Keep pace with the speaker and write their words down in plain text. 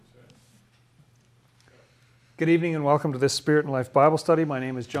Good evening and welcome to this Spirit and Life Bible study. My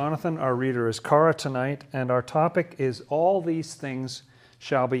name is Jonathan. Our reader is Cara tonight, and our topic is All These Things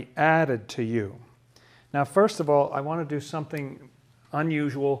Shall Be Added to You. Now, first of all, I want to do something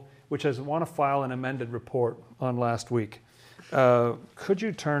unusual, which is I want to file an amended report on last week. Could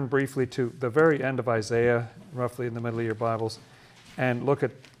you turn briefly to the very end of Isaiah, roughly in the middle of your Bibles, and look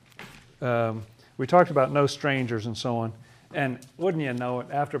at, we talked about no strangers and so on. And wouldn't you know it,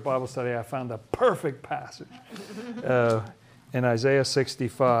 after Bible study, I found the perfect passage in Isaiah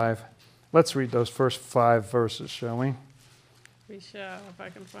 65. Let's read those first 5 verses, shall we? We shall, if I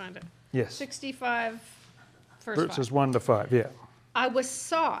can find it. Yes. 65, verses 5. 1 to 5, yeah. I was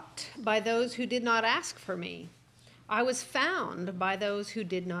sought by those who did not ask for me. I was found by those who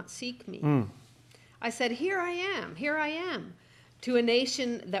did not seek me. I said, here I am, to a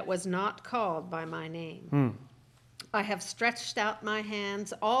nation that was not called by my name. I have stretched out my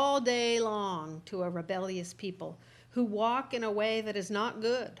hands all day long to a rebellious people who walk in a way that is not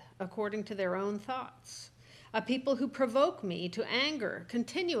good, according to their own thoughts. A people who provoke me to anger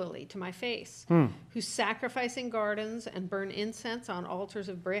continually to my face, who sacrifice in gardens and burn incense on altars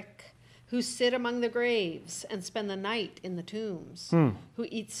of brick, who sit among the graves and spend the night in the tombs, who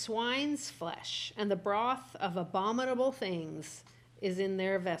eat swine's flesh, and the broth of abominable things is in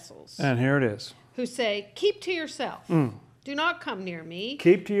their vessels. And here it is. Who say, keep to yourself. Do not come near me.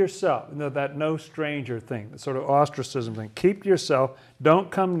 Keep to yourself. You know, that no stranger thing, the sort of ostracism thing. Keep to yourself.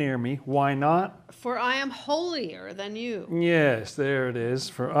 Don't come near me. Why not? For I am holier than you. Yes, there it is.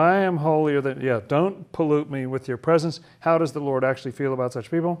 For I am holier than... Yeah, don't pollute me with your presence. How does the Lord actually feel about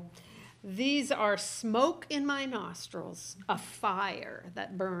such people? These are smoke in my nostrils, a fire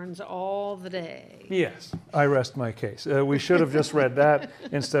that burns all the day. Yes, I rest my case. We should have just read that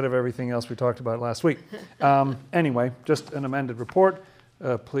instead of everything else we talked about last week. Anyway, just an amended report.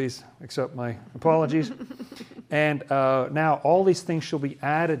 Please accept my apologies. And now all these things shall be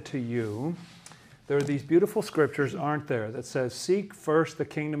added to you. There are these beautiful scriptures, aren't there, that says, seek first the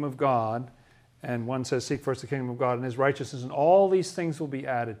kingdom of God. And one says, seek first the kingdom of God and his righteousness, and all these things will be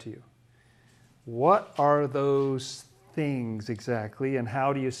added to you. What are those things exactly, and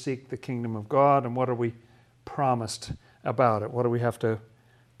how do you seek the kingdom of God, and what are we promised about it? What do we have to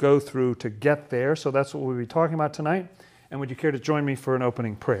go through to get there? So that's what we'll be talking about tonight. And would you care to join me for an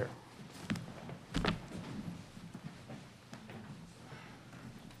opening prayer?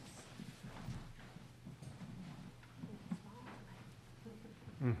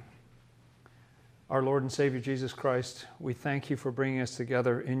 Our Lord and Savior Jesus Christ, we thank you for bringing us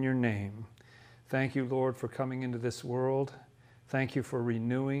together in your name. Thank you, Lord, for coming into this world. Thank you for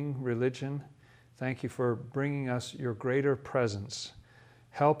renewing religion. Thank you for bringing us your greater presence.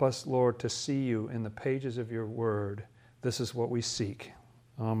 Help us, Lord, to see you in the pages of your word. This is what we seek.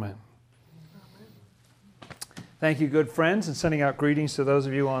 Amen. Thank you, good friends, and sending out greetings to those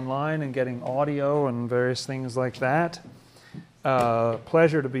of you online and getting audio and various things like that.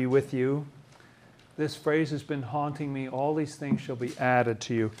 Pleasure to be with you. This phrase has been haunting me. All these things shall be added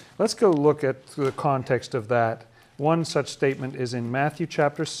to you. Let's go look at the context of that. One such statement is in Matthew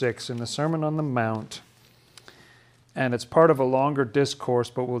chapter 6 in the Sermon on the Mount. And it's part of a longer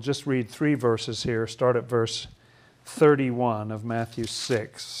discourse, but we'll just read 3 verses here. Start at verse 31 of Matthew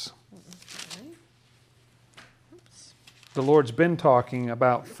 6. The Lord's been talking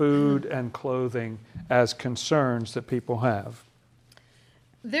about food and clothing as concerns that people have.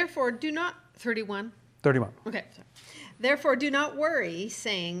 Therefore, do not... 31? 31. Okay. Sorry. Therefore, do not worry,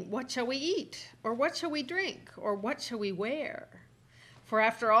 saying, what shall we eat? Or what shall we drink? Or what shall we wear? For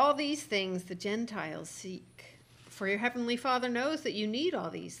after all these things the Gentiles seek. For your heavenly Father knows that you need all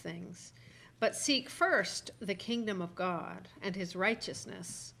these things. But seek first the kingdom of God and his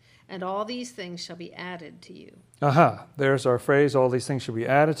righteousness, and all these things shall be added to you. Aha, there's our phrase, all these things shall be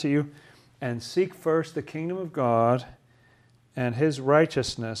added to you. And seek first the kingdom of God and his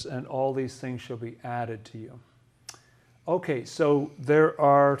righteousness, and all these things shall be added to you. Okay, so there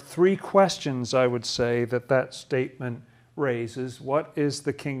are 3 questions, I would say, that statement raises. What is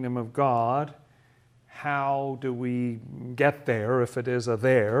the kingdom of God? How do we get there, if it is a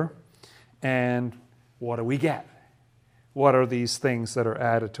there? And what do we get? What are these things that are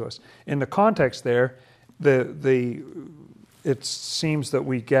added to us? In the context there, it seems that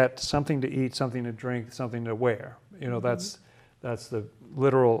we get something to eat, something to drink, something to wear. You know, that's the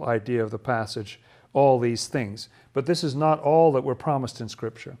literal idea of the passage, all these things. But this is not all that we're promised in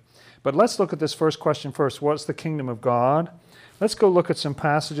Scripture. But let's look at this first question first. What's the kingdom of God? Let's go look at some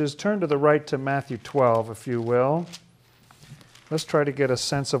passages. Turn to the right to Matthew 12, if you will. Let's try to get a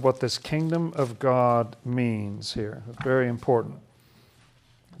sense of what this kingdom of God means here. It's very important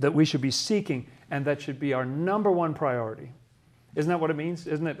that we should be seeking and that should be our number one priority. Isn't that what it means?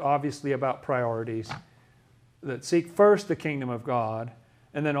 Isn't it obviously about priorities? That seek first the kingdom of God,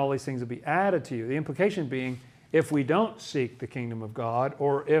 and then all these things will be added to you. The implication being, if we don't seek the kingdom of God,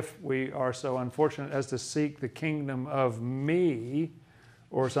 or if we are so unfortunate as to seek the kingdom of me,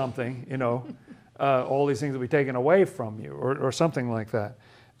 or something, all these things will be taken away from you, or something like that.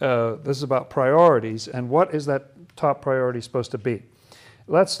 This is about priorities, and what is that top priority supposed to be?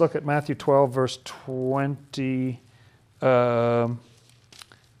 Let's look at Matthew 12, verse 20.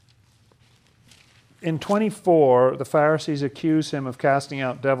 In 24, the Pharisees accuse him of casting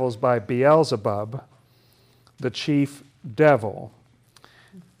out devils by Beelzebub, the chief devil.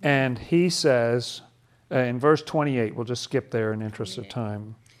 And he says, in verse 28, we'll just skip there in interest of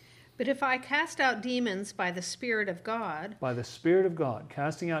time. But if I cast out demons by the Spirit of God, By the Spirit of God,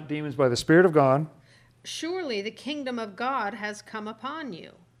 casting out demons by the Spirit of God. surely the kingdom of God has come upon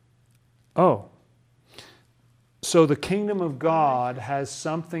you. Oh. So the kingdom of God has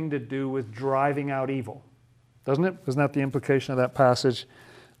something to do with driving out evil, doesn't it? Isn't that the implication of that passage?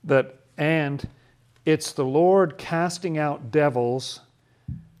 And it's the Lord casting out devils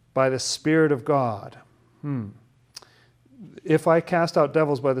by the Spirit of God. If I cast out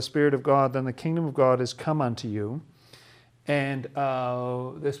devils by the Spirit of God, then the kingdom of God is come unto you. And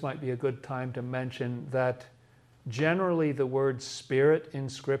this might be a good time to mention that generally the word Spirit in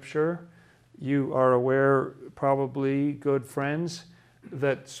Scripture, you are aware, probably, good friends,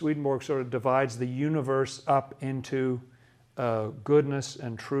 that Swedenborg sort of divides the universe up into goodness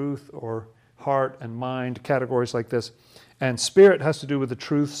and truth, or heart and mind, categories like this. And spirit has to do with the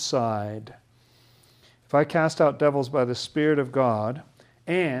truth side. If I cast out devils by the Spirit of God,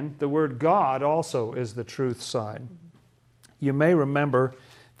 and the word God also is the truth side. You may remember,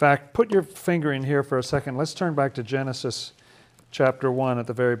 in fact, put your finger in here for a second. Let's turn back to Genesis chapter 1 at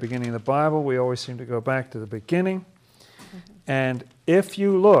the very beginning of the Bible. We always seem to go back to the beginning. And if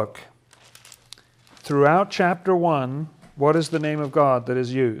you look throughout chapter 1, what is the name of God that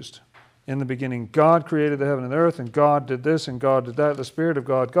is used? In the beginning, God created the heaven and the earth, and God did this, and God did that. The Spirit of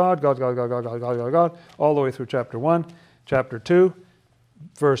God, God, all the way through chapter 1. Chapter 2,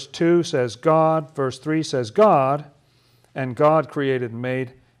 verse 2 says God. Verse 3 says God, and God created and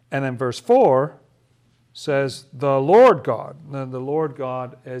made. And then verse 4 says the Lord God. The Lord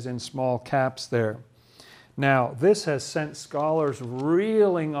God is in small caps there. Now, this has sent scholars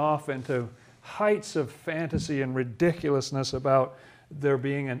reeling off into heights of fantasy and ridiculousness about there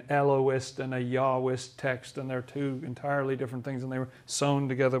being an Elohist and a Yahwist text, and they're two entirely different things, and they were sewn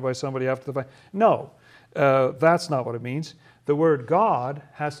together by somebody after the fact. No, that's not what it means. The word God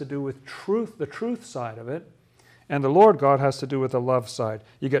has to do with truth, the truth side of it, and the Lord God has to do with the love side.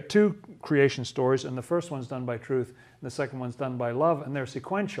 You get two creation stories, and the first one's done by truth, and the second one's done by love, and they're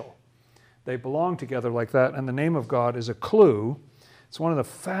sequential. They belong together like that, and the name of God is a clue. It's one of the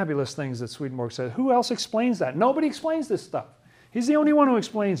fabulous things that Swedenborg said. Who else explains that? Nobody explains this stuff. He's the only one who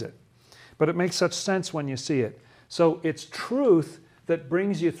explains it. But it makes such sense when you see it. So it's truth that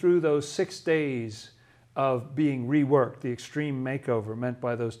brings you through those 6 days of being reworked, the extreme makeover meant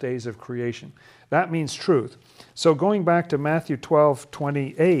by those days of creation. That means truth. So going back to Matthew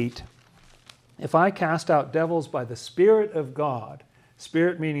 12:28, if I cast out devils by the Spirit of God,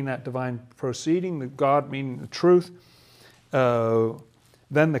 Spirit meaning that divine proceeding, the God meaning the truth,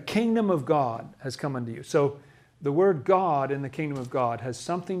 then the kingdom of God has come unto you. So the word God in the kingdom of God has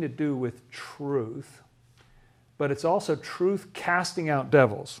something to do with truth, but it's also truth casting out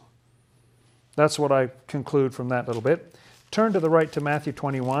devils. That's what I conclude from that little bit. Turn to the right to Matthew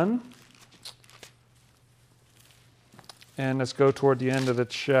 21. And let's go toward the end of the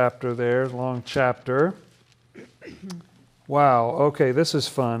chapter there, long chapter. Wow, okay, this is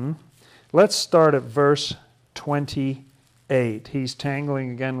fun. Let's start at verse 28. He's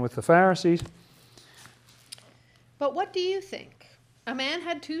tangling again with the Pharisees. But what do you think? A man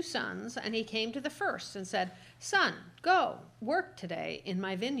had 2 sons, and he came to the first and said, Son, go, work today in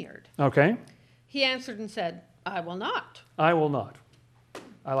my vineyard. Okay. He answered and said, I will not. I will not.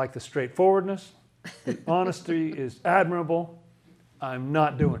 I like the straightforwardness. The honesty is admirable. I'm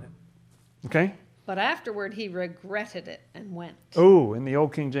not doing it. Okay? But afterward he regretted it and went. Oh, in the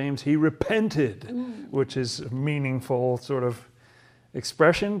Old King James, he repented, which is a meaningful sort of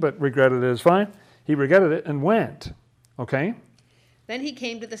expression, but regretted it is fine. He regretted it and went. Okay? Then he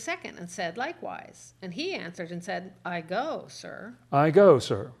came to the second and said likewise. And he answered and said, I go, sir. I go,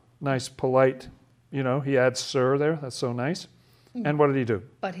 sir. Nice, polite, he adds sir there. That's so nice. And what did he do?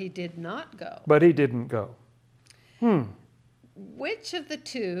 But he did not go. But he didn't go. Which of the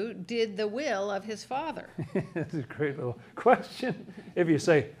 2 did the will of his father? That's a great little question. If you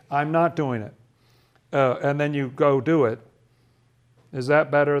say, I'm not doing it, and then you go do it, is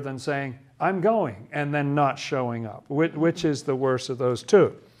that better than saying, I'm going, and then not showing up? Which is the worst of those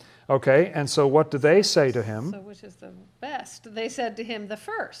two? Okay, and so what do they say to him? So which is the best? They said to him, the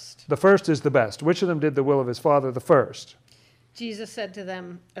first. The first is the best. Which of them did the will of his father the first? Jesus said to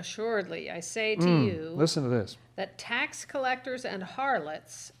them, assuredly, I say to you, Listen to this. that tax collectors and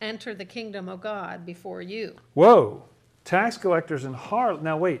harlots enter the kingdom of God before you. Whoa, tax collectors and harlots.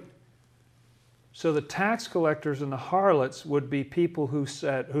 Now wait. So the tax collectors and the harlots would be people who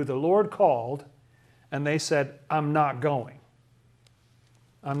the Lord called, and they said, I'm not going.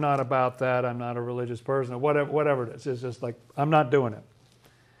 I'm not about that. I'm not a religious person, or whatever it is. It's just like, I'm not doing it.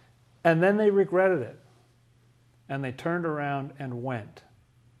 And then they regretted it. And they turned around and went.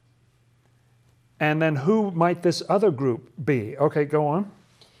 And then who might this other group be? Okay, go on.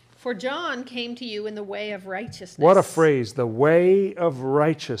 For John came to you in the way of righteousness. What a phrase, the way of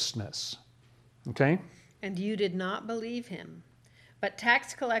righteousness. Okay? And you did not believe him. But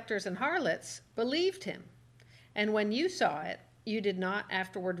tax collectors and harlots believed him. And when you saw it, you did not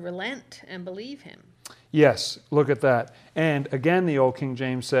afterward relent and believe him. Yes, look at that. And again, the old King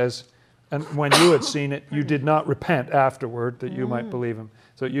James says, and when you had seen it, you did not repent afterward that you might believe him.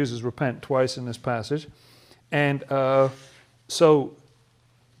 So it uses repent twice in this passage. And so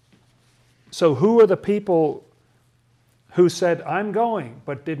who are the people who said, I'm going,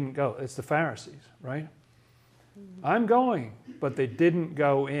 but didn't go? It's the Pharisees, right? I'm going, but they didn't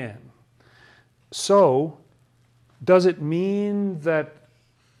go in. So does it mean that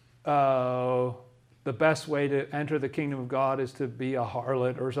the best way to enter the kingdom of God is to be a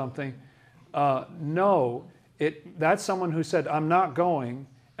harlot or something? No. That's someone who said, I'm not going,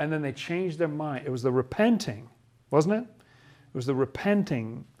 and then they changed their mind. It was the repenting, wasn't it? It was the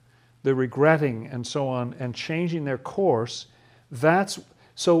repenting, the regretting, and so on, and changing their course.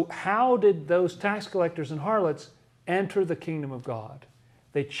 So how did those tax collectors and harlots enter the kingdom of God?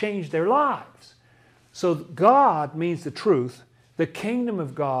 They changed their lives. So God means the truth. The kingdom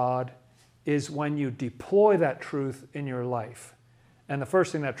of God is when you deploy that truth in your life. And the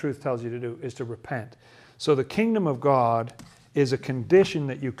first thing that truth tells you to do is to repent. So the kingdom of God is a condition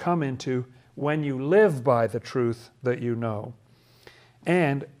that you come into when you live by the truth that you know.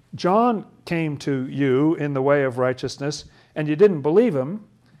 And John came to you in the way of righteousness, and you didn't believe him,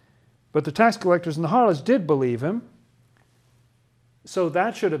 but the tax collectors and the harlots did believe him. So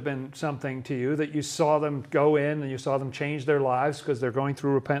that should have been something to you, that you saw them go in and you saw them change their lives because they're going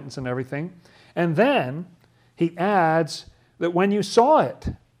through repentance and everything. And then he adds that when you saw it,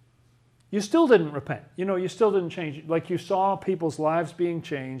 you still didn't repent. You still didn't change. Like you saw people's lives being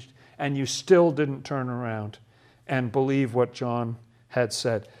changed and you still didn't turn around and believe what John had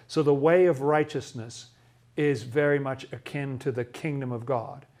said. So the way of righteousness is very much akin to the kingdom of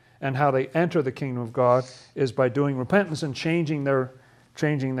God. And how they enter the kingdom of God is by doing repentance and changing their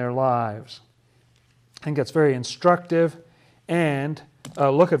lives. I think that's very instructive. And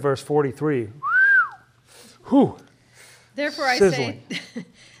look at verse 43. Whew. Therefore I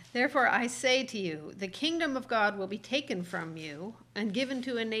say to you, the kingdom of God will be taken from you and given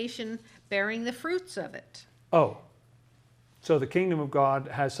to a nation bearing the fruits of it. Oh, so the kingdom of God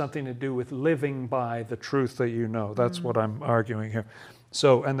has something to do with living by the truth that you know. That's what I'm arguing here.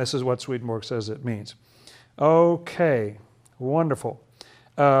 So, and this is what Swedenborg says it means. Okay, wonderful.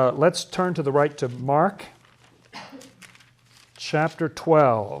 Let's turn to the right to Mark chapter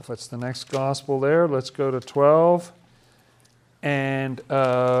 12. That's the next gospel there. Let's go to 12. And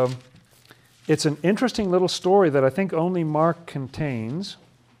it's an interesting little story that I think only Mark contains.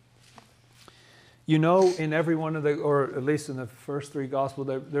 In every one of or at least in the first three Gospels,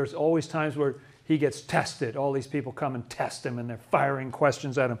 there's always times where he gets tested. All these people come and test him, and they're firing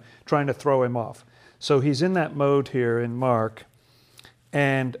questions at him, trying to throw him off. So he's in that mode here in Mark.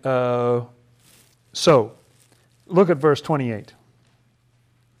 And so, look at verse 28.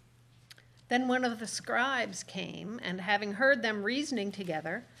 Then one of the scribes came, and having heard them reasoning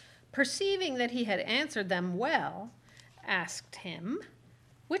together, perceiving that he had answered them well, asked him,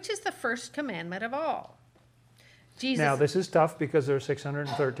 which is the first commandment of all? Now, this is tough because there are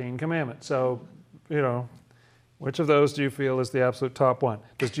 613 commandments. So, which of those do you feel is the absolute top one?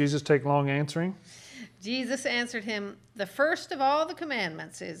 Does Jesus take long answering? Jesus answered him, the first of all the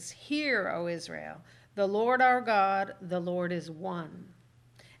commandments is, Hear, O Israel, the Lord our God, the Lord is one.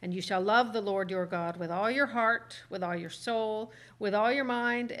 And you shall love the Lord your God with all your heart, with all your soul, with all your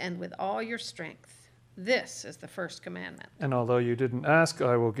mind, and with all your strength. This is the first commandment. And although you didn't ask,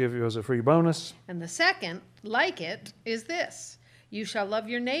 I will give you as a free bonus. And the second, like it, is this: you shall love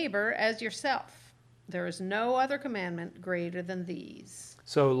your neighbor as yourself. There is no other commandment greater than these.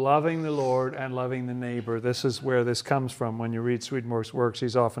 So loving the Lord and loving the neighbor, this is where this comes from. When you read Swedenborg's works,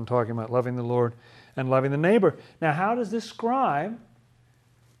 he's often talking about loving the Lord and loving the neighbor. Now, how does this scribe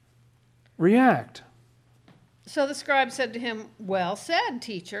react? So the scribe said to him, "Well said,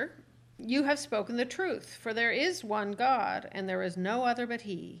 teacher. You have spoken the truth, for there is one God, and there is no other but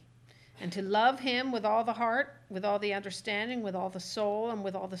he. And to love him with all the heart, with all the understanding, with all the soul, and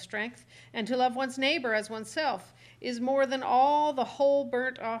with all the strength, and to love one's neighbor as oneself, is more than all the whole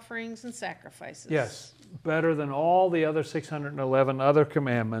burnt offerings and sacrifices." Yes, better than all the other 611 other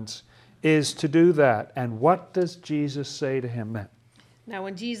commandments is to do that. And what does Jesus say to him then? Now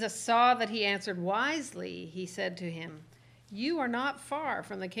when Jesus saw that he answered wisely, he said to him, "You are not far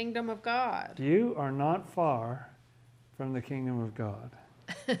from the kingdom of God." You are not far from the kingdom of God.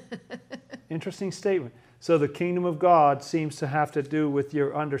 Interesting statement. So the kingdom of God seems to have to do with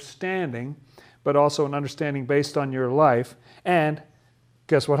your understanding, but also an understanding based on your life. And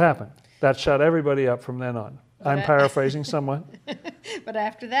guess what happened? That shut everybody up from then on. I'm paraphrasing somewhat. But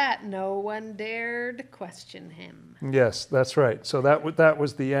after that, no one dared question him. Yes, that's right. So that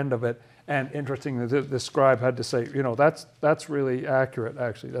was the end of it. And interesting that the scribe had to say, that's really accurate,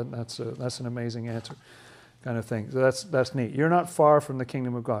 actually. That's an amazing answer, kind of thing. So that's neat. You're not far from the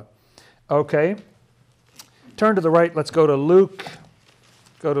kingdom of God. Okay. Turn to the right. Let's go to Luke.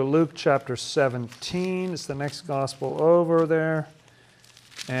 Go to Luke chapter 17. It's the next gospel over there.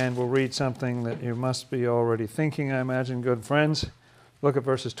 And we'll read something that you must be already thinking, I imagine, good friends. Look at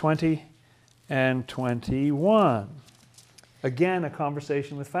verses 20 and 21. Again, a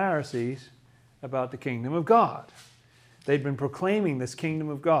conversation with Pharisees about the kingdom of God. They'd been proclaiming this kingdom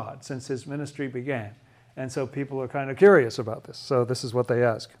of God since his ministry began. And so people are kind of curious about this. So this is what they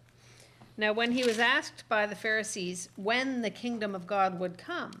ask. Now when he was asked by the Pharisees when the kingdom of God would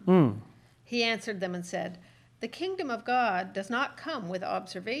come, he answered them and said, "The kingdom of God does not come with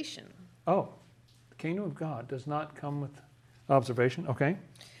observation." Oh, the kingdom of God does not come with observation. Okay.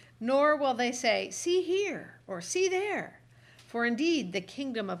 "Nor will they say, 'See here,' or 'See there.' For indeed the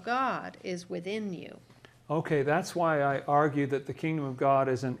kingdom of God is within you." Okay, that's why I argue that the kingdom of God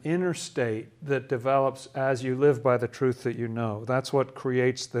is an inner state that develops as you live by the truth that you know. That's what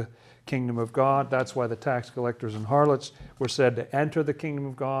creates the kingdom of God. That's why the tax collectors and harlots were said to enter the kingdom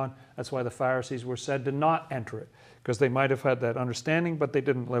of God. That's why the Pharisees were said to not enter it, because they might have had that understanding, but they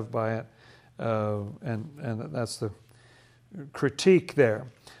didn't live by it. And that's the critique there.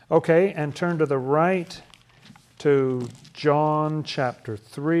 Okay, and turn to the right to John chapter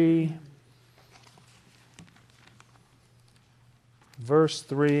 3. Verse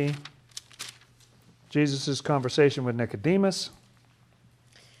 3, Jesus' conversation with Nicodemus.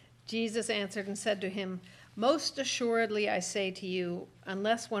 Jesus answered and said to him, "Most assuredly I say to you,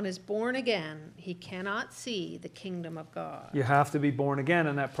 unless one is born again, he cannot see the kingdom of God." You have to be born again,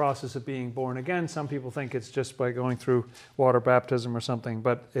 and that process of being born again, some people think it's just by going through water baptism or something,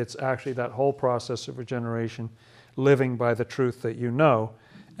 but it's actually that whole process of regeneration, living by the truth that you know.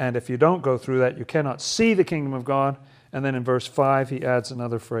 And if you don't go through that, you cannot see the kingdom of God. And then in verse 5, he adds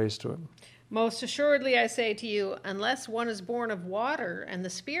another phrase to it. "Most assuredly I say to you, unless one is born of water and the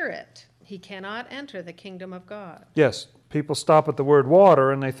Spirit, he cannot enter the kingdom of God." Yes, people stop at the word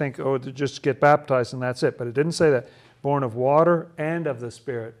water and they think, oh, to just get baptized and that's it. But it didn't say that. Born of water and of the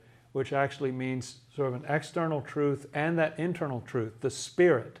Spirit, which actually means sort of an external truth and that internal truth, the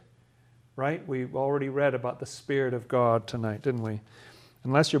Spirit, right? We've already read about the Spirit of God tonight, didn't we?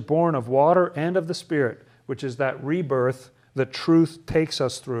 Unless you're born of water and of the Spirit, which is that rebirth that truth takes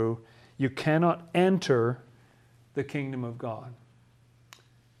us through, you cannot enter the kingdom of God.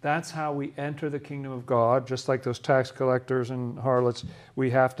 That's how we enter the kingdom of God. Just like those tax collectors and harlots,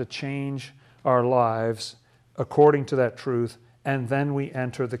 we have to change our lives according to that truth, and then we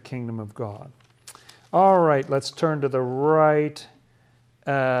enter the kingdom of God. All right, let's turn to the right.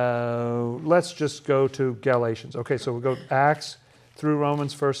 Let's just go to Galatians. Okay, so we'll go Acts through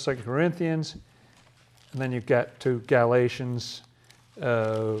Romans, 1st, 2nd Corinthians, and then you get to Galatians.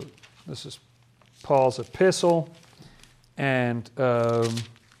 This is Paul's epistle, and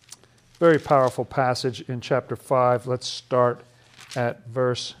very powerful passage in chapter 5. Let's start at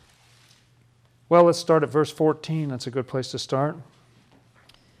verse 14. That's a good place to start.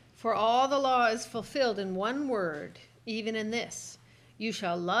 "For all the law is fulfilled in one word, even in this, you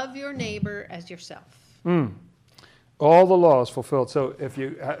shall love your neighbor as yourself." All the law is fulfilled. So if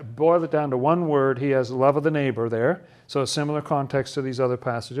you boil it down to one word, he has love of the neighbor there. So a similar context to these other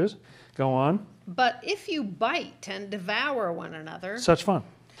passages. Go on. "But if you bite and devour one another, Such fun.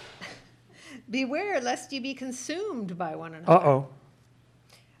 beware lest you be consumed by one another. Uh-oh.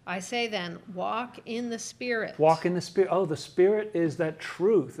 I say then, walk in the Spirit. Walk in the Spirit. Oh, the Spirit is that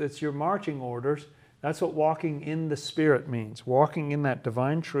truth. It's your marching orders. That's what walking in the Spirit means. Walking in that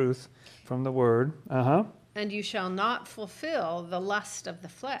divine truth from the Word. And you shall not fulfill the lust of the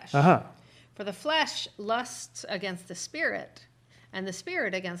flesh. For the flesh lusts against the Spirit, and the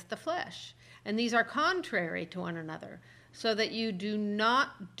Spirit against the flesh. And these are contrary to one another, so that you do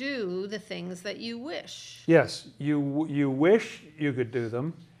not do the things that you wish. Yes, you wish you could do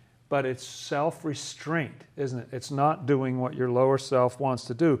them, but it's self-restraint, isn't it? It's not doing what your lower self wants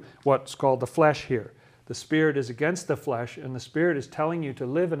to do, what's called the flesh here. The Spirit is against the flesh, and the Spirit is telling you to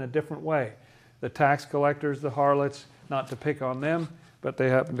live in a different way. The tax collectors, the harlots, not to pick on them, but they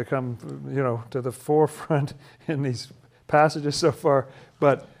happen to come, to the forefront in these passages so far.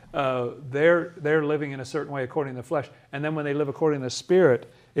 But they're living in a certain way according to the flesh. And then when they live according to the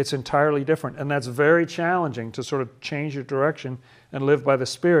Spirit, it's entirely different. And that's very challenging to sort of change your direction and live by the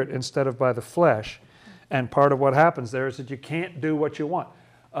Spirit instead of by the flesh. And part of what happens there is that you can't do what you want.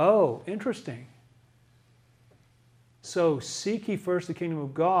 Oh, interesting. So seek ye first the kingdom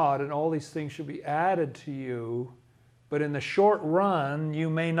of God, and all these things shall be added to you. But in the short run, you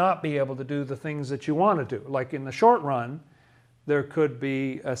may not be able to do the things that you want to do. Like in the short run, there could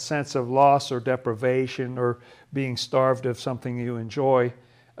be a sense of loss or deprivation or being starved of something you enjoy.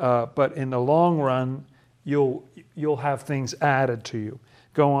 But in the long run, you'll have things added to you.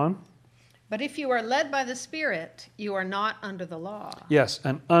 Go on. But if you are led by the Spirit, you are not under the law. Yes,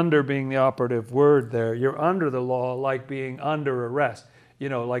 and under being the operative word there. You're under the law like being under arrest.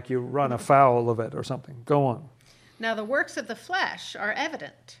 Like you run afoul of it or something. Go on. Now the works of the flesh are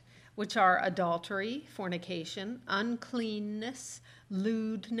evident, which are adultery, fornication, uncleanness,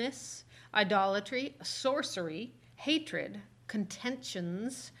 lewdness, idolatry, sorcery, hatred,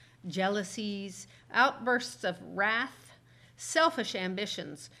 contentions, jealousies, outbursts of wrath, selfish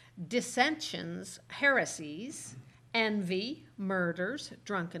ambitions, dissensions, heresies, envy, murders,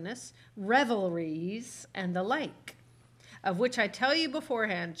 drunkenness, revelries, and the like, of which I tell you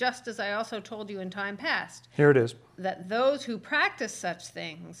beforehand, just as I also told you in time past. Here it is. That those who practice such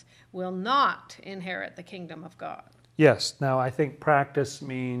things will not inherit the kingdom of God. Yes. Now, I think practice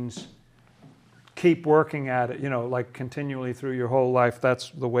means keep working at it, like continually through your whole life.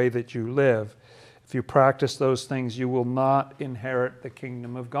 That's the way that you live. If you practice those things, you will not inherit the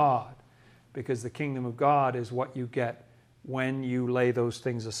kingdom of God, because the kingdom of God is what you get when you lay those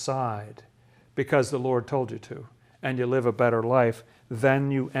things aside, because the Lord told you to, and you live a better life.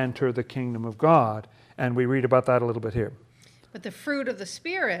 Then you enter the kingdom of God. And we read about that a little bit here. But the fruit of the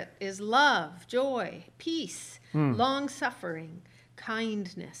Spirit is love, joy, peace, long-suffering,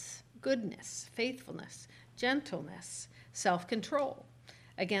 kindness, goodness, faithfulness, gentleness, self-control.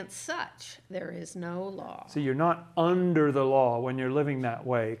 Against such there is no law. So you're not under the law when you're living that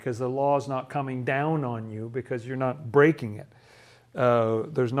way, because the law is not coming down on you because you're not breaking it.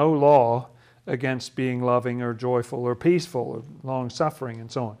 There's no law against being loving or joyful or peaceful or long-suffering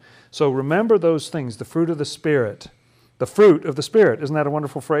and so on. So remember those things, the fruit of the Spirit. The fruit of the Spirit. Isn't that a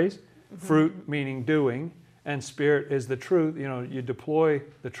wonderful phrase? Mm-hmm. Fruit meaning doing, and Spirit is the truth. You deploy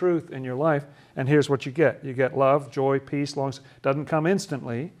the truth in your life, and here's what you get. You get love, joy, peace, doesn't come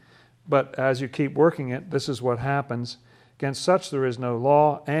instantly, but as you keep working it, this is what happens. Against such there is no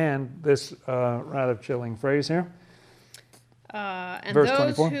law, and this rather chilling phrase here. And Verse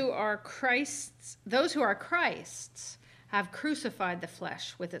those 24. those who are Christ's have crucified the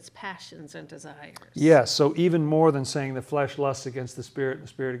flesh with its passions and desires. Yes, so even more than saying the flesh lusts against the Spirit and the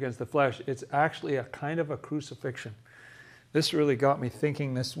Spirit against the flesh, it's actually a kind of a crucifixion. This really got me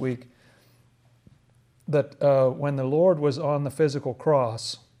thinking this week that when the Lord was on the physical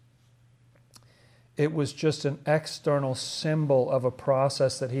cross, it was just an external symbol of a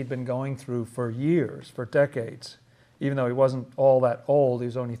process that he'd been going through for years, for decades. Even though he wasn't all that old, he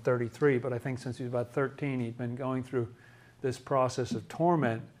was only 33, but I think since he was about 13, he'd been going through this process of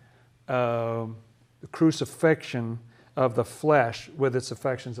torment, the crucifixion of the flesh with its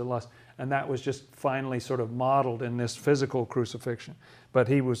affections and lusts. And that was just finally sort of modeled in this physical crucifixion. But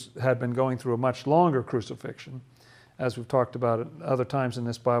he had been going through a much longer crucifixion, as we've talked about at other times in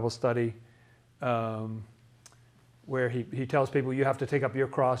this Bible study, where he tells people you have to take up your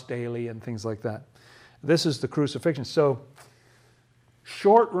cross daily and things like that. This is the crucifixion. So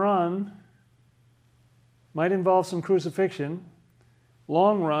short run might involve some crucifixion.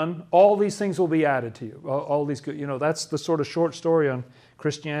 Long run, all these things will be added to you. All these, that's the sort of short story on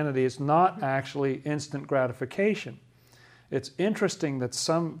Christianity. It's not actually instant gratification. It's interesting that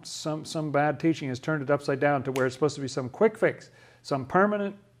some bad teaching has turned it upside down to where it's supposed to be some quick fix, some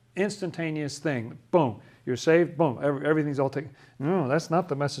permanent, instantaneous thing. Boom. you're saved, boom, everything's all taken. No, that's not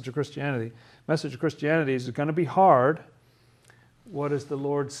the message of Christianity. Message of Christianity is going to be hard. What does the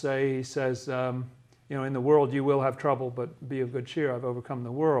Lord say? He says, in the world you will have trouble, but be of good cheer. I've overcome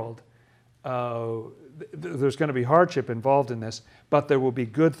the world. There's going to be hardship involved in this, but there will be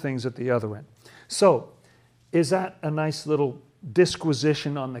good things at the other end. So, is that a nice little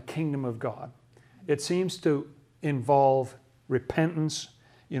disquisition on the kingdom of God? It seems to involve repentance,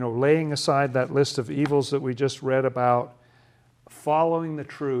 laying aside that list of evils that we just read about, following the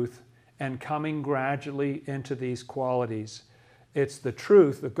truth, and coming gradually into these qualities. It's the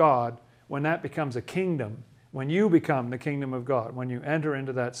truth of God. When that becomes a kingdom, when you become the kingdom of God, when you enter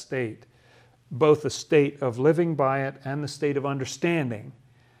into that state, both the state of living by it and the state of understanding,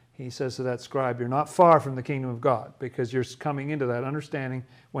 he says to that scribe, you're not far from the kingdom of God, because you're coming into that understanding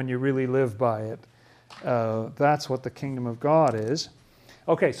when you really live by it. That's what the kingdom of God is.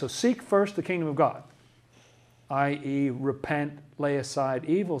 Okay, so seek first the kingdom of God, i.e. repent, lay aside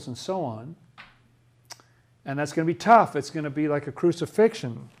evils, and so on. And that's going to be tough. It's going to be like a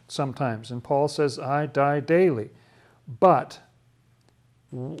crucifixion sometimes. And Paul says, I die daily. But,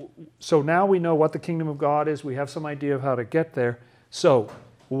 so now we know what the kingdom of God is. We have some idea of how to get there. So,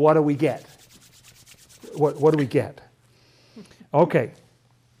 what do we get? What do we get? Okay.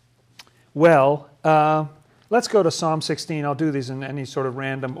 Well, let's go to Psalm 16. I'll do these in any sort of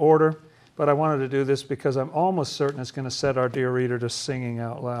random order. But I wanted to do this because I'm almost certain it's going to set our dear reader to singing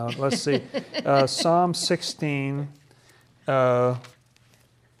out loud. Let's see. Psalm 16. Oh,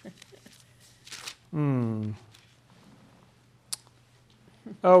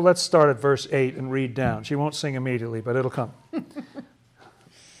 let's start at verse 8 and read down. She won't sing immediately, but it'll come.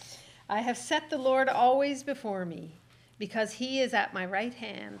 I have set the Lord always before me. Because he is at my right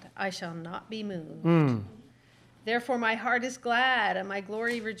hand, I shall not be moved. Therefore my heart is glad and my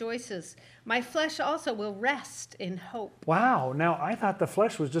glory rejoices. My flesh also will rest in hope. Wow. Now, I thought the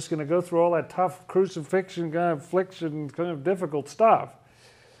flesh was just going to go through all that tough crucifixion, kind of affliction, kind of difficult stuff.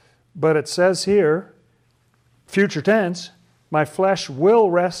 But it says here, future tense, my flesh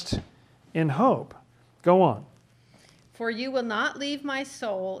will rest in hope. Go on. For you will not leave my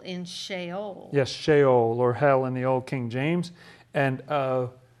soul in Sheol. Yes, Sheol, or hell in the old King James. And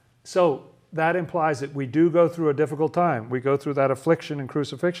so that implies that we do go through a difficult time. We go through that affliction and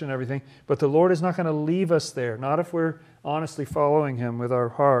crucifixion and everything, but the Lord is not going to leave us there, not if we're honestly following him with our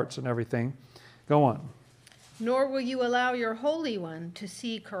hearts and everything. Go on. Nor will you allow your Holy One to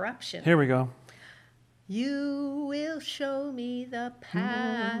see corruption. Here we go. You will show me the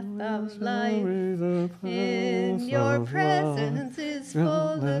path of life. In your presence is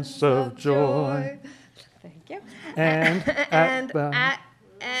fullness of joy. Thank you. And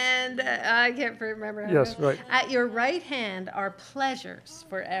I can't remember. Yes, right. At your right hand are pleasures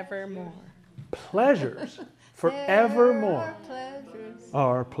forevermore. Pleasures forevermore. Our pleasures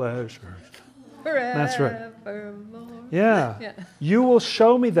Our pleasures. forevermore. That's right. Yeah. You will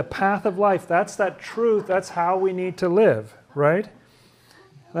show me the path of life. That's that truth. That's how we need to live, right?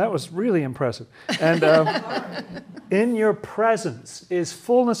 That was really impressive. And in your presence is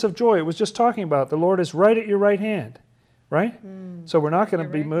fullness of joy. It was just talking about the Lord is right at your right hand, right? So we're not going to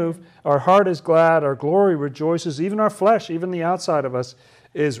be moved. Our heart is glad. Our glory rejoices. Even our flesh, even the outside of us,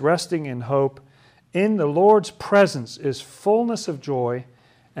 is resting in hope. In the Lord's presence is fullness of joy.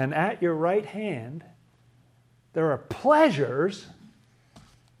 And at your right hand, there are pleasures.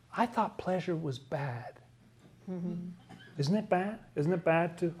 I thought pleasure was bad. Isn't it bad? Isn't it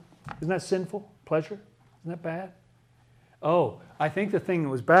bad to? Isn't that sinful? Pleasure? Isn't that bad? Oh, I think the thing that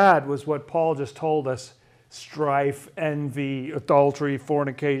was bad was what Paul just told us. Strife, envy, adultery,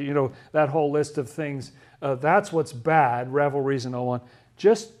 fornication, that whole list of things. That's what's bad, revelries and all on.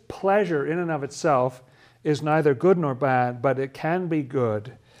 Just pleasure in and of itself is neither good nor bad, but it can be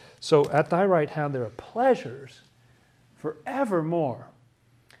good. So at thy right hand there are pleasures forevermore.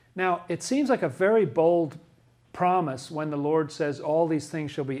 Now, it seems like a very bold promise when the Lord says all these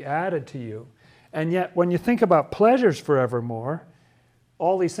things shall be added to you. And yet when you think about pleasures forevermore,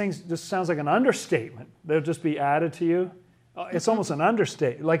 all these things just sounds like an understatement. They'll just be added to you. It's almost an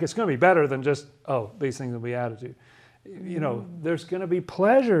understatement. Like it's going to be better than just, these things will be added to you. There's going to be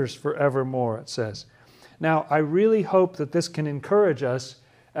pleasures forevermore, it says. Now, I really hope that this can encourage us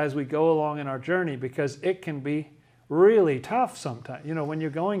as we go along in our journey, because it can be really tough sometimes. When you're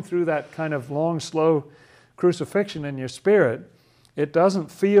going through that kind of long, slow crucifixion in your spirit, it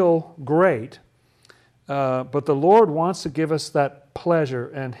doesn't feel great. But the Lord wants to give us that pleasure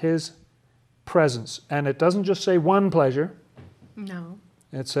and his presence. And it doesn't just say one pleasure. No.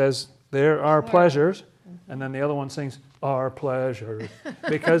 It says there are pleasures. And then the other one sings, our pleasures.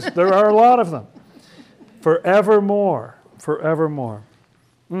 Because there are a lot of them. Forevermore. Forevermore.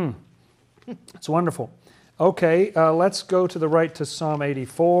 It's wonderful. Okay, let's go to the right to Psalm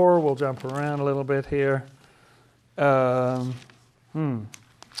 84. We'll jump around a little bit here.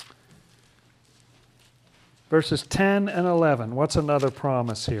 Verses 10 and 11. What's another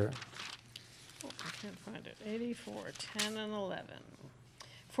promise here? Oh, I can't find it. 84, 10 and 11.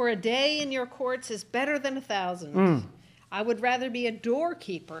 For a day in your courts is better than 1,000. I would rather be a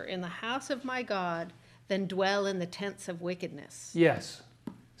doorkeeper in the house of my God than dwell in the tents of wickedness. Yes.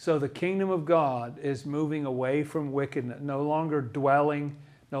 So the kingdom of God is moving away from wickedness, no longer dwelling,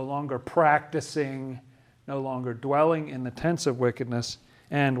 no longer practicing, no longer dwelling in the tents of wickedness.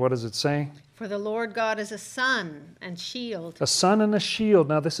 And what does it say? For the Lord God is a sun and shield. A sun and a shield.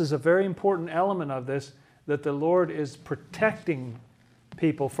 Now this is a very important element of this, that the Lord is protecting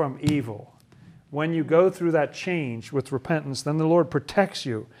people from evil. When you go through that change with repentance, then the Lord protects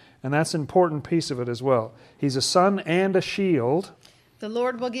you. And that's an important piece of it as well. He's a sun and a shield. The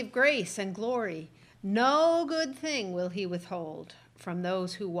Lord will give grace and glory. No good thing will he withhold from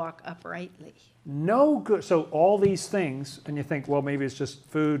those who walk uprightly. No good. So all these things, and you think, well, maybe it's just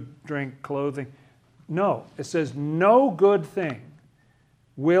food, drink, clothing. No, it says no good thing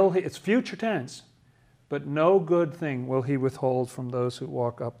will he, it's future tense, but no good thing will he withhold from those who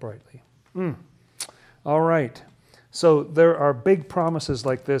walk uprightly. All right. So there are big promises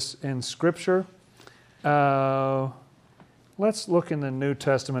like this in Scripture. Let's look in the New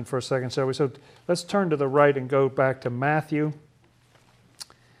Testament for a second, shall we? So let's turn to the right and go back to Matthew.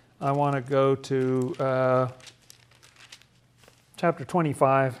 I want to go to chapter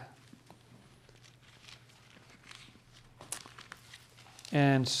 25.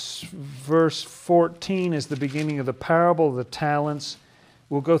 And verse 14 is the beginning of the parable of the talents.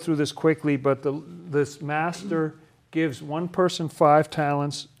 We'll go through this quickly, but this master gives one person 5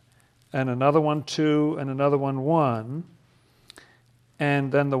 talents, and another one 2, and another one 1.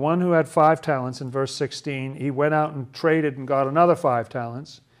 And then the one who had 5 talents, in verse 16, he went out and traded and got another 5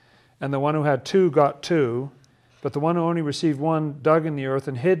 talents. And the one who had 2 got 2. But the one who only received 1 dug in the earth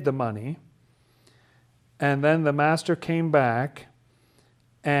and hid the money. And then the master came back.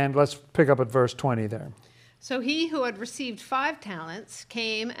 And let's pick up at verse 20 there. So he who had received 5 talents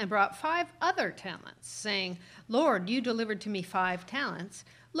came and brought 5 other talents, saying, Lord, you delivered to me 5 talents.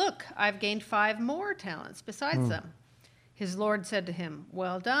 Look, I've gained 5 more talents besides them. His Lord said to him,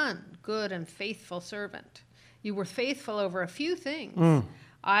 Well done, good and faithful servant. You were faithful over a few things.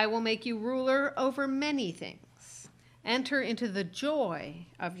 I will make you ruler over many things. Enter into the joy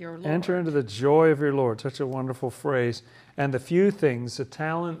of your Lord. Enter into the joy of your Lord. Such a wonderful phrase. And the few things, the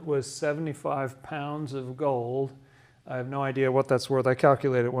talent was 75 pounds of gold. I have no idea what that's worth. I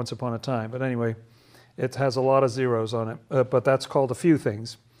calculated it once upon a time. But anyway, it has a lot of zeros on it. But that's called a few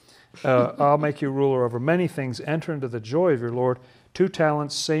things. I'll make you ruler over many things. Enter into the joy of your Lord. 2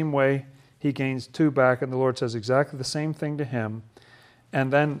 talents, same way. He gains 2 back. And the Lord says exactly the same thing to him.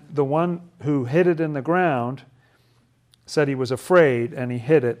 And then the one who hid it in the ground said he was afraid, and he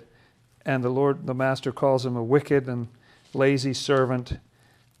hid it. And the master calls him a wicked and lazy servant.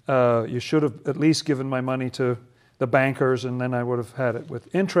 You should have at least given my money to the bankers, and then I would have had it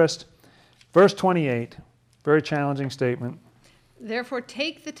with interest. Verse 28, very challenging statement. Therefore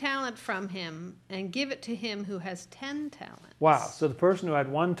take the talent from him and give it to him who has 10 talents. Wow, so the person who had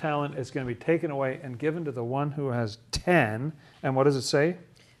 1 talent is going to be taken away and given to the one who has 10. And what does it say?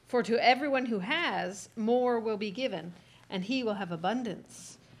 For to everyone who has, more will be given, and he will have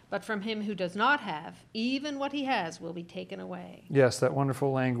abundance. But from him who does not have, even what he has will be taken away. Yes, that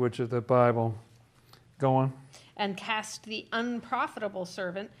wonderful language of the Bible. Go on. And cast the unprofitable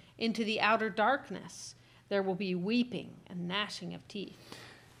servant into the outer darkness. There will be weeping and gnashing of teeth.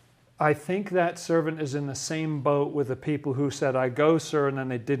 I think that servant is in the same boat with the people who said, I go, sir, and then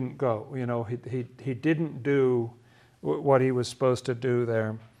they didn't go. You know, he didn't do what he was supposed to do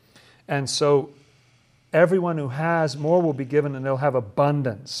there. And so everyone who has, more will be given, and they'll have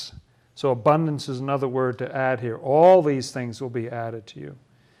abundance. So abundance is another word to add here. All these things will be added to you.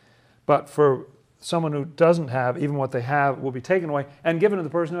 But for someone who doesn't have, even what they have will be taken away and given to the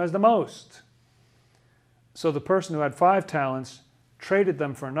person who has the most. So the person who had 5 talents traded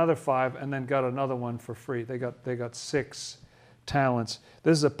them for another 5 and then got another one for free. They got 6 talents.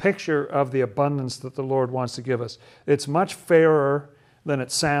 This is a picture of the abundance that the Lord wants to give us. It's much fairer than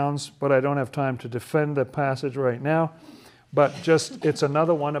it sounds, but I don't have time to defend the passage right now. But just, it's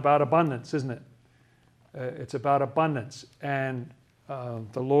another one about abundance, isn't it? It's about abundance. And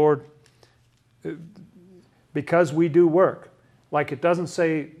the Lord, because we do work, like it doesn't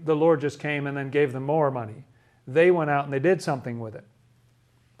say the Lord just came and then gave them more money. They went out and they did something with it.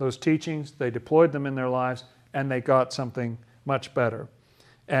 those teachings, they deployed them in their lives, and they got something much better.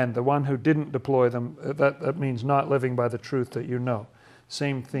 And the one who didn't deploy them, that means not living by the truth that you know.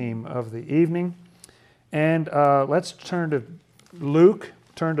 Same theme of the evening. And let's turn to Luke.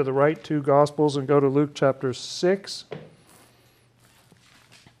 Turn to the right two Gospels and go to Luke chapter 6.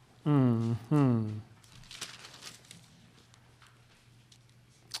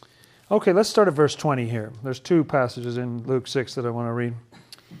 Okay, let's start at verse 20 here. There's two passages in Luke 6 that I want to read.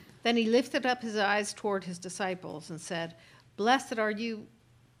 Then he lifted up his eyes toward his disciples and said, Blessed are you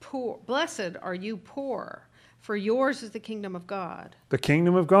poor, for yours is the kingdom of God. The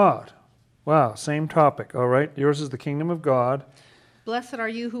kingdom of God. Wow, same topic. All right, yours is the kingdom of God. Blessed are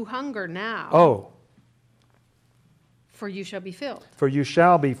you who hunger now. Oh. For you shall be filled. For you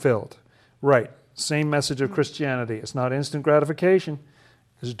shall be filled. Right, same message of Christianity. It's not instant gratification.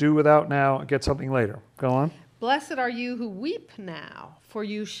 It's do without now and get something later. Go on. Blessed are you who weep now, for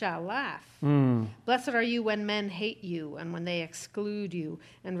you shall laugh. Blessed are you when men hate you, and when they exclude you,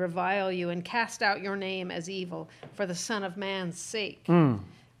 and revile you, and cast out your name as evil for the Son of Man's sake.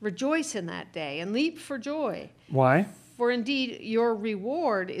 Rejoice in that day, and leap for joy. Why? For indeed your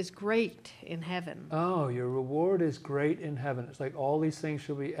reward is great in heaven. Oh, your reward is great in heaven. It's like all these things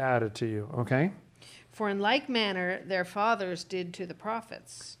shall be added to you, okay? For in like manner their fathers did to the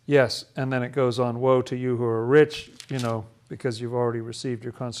prophets. Yes, and then it goes on, woe to you who are rich, because you've already received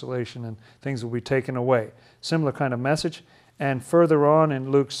your consolation and things will be taken away. Similar kind of message. And further on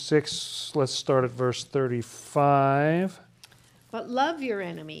in Luke 6, let's start at verse 35. But love your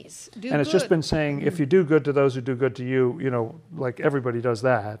enemies. Do and it's good. Just been saying, if you do good to those who do good to you, like everybody does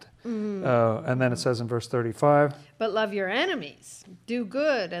that. And then it says in verse 35. But love your enemies. Do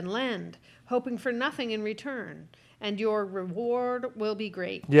good and lend, hoping for nothing in return. And your reward will be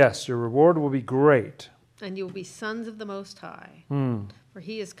great. Yes, your reward will be great. And you will be sons of the Most High. For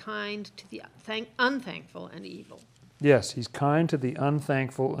he is kind to the unthankful and evil. Yes, he's kind to the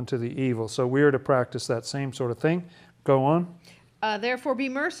unthankful and to the evil. So we are to practice that same sort of thing. Go on. Therefore be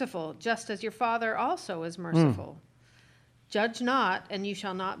merciful, just as your Father also is merciful. Judge not, and you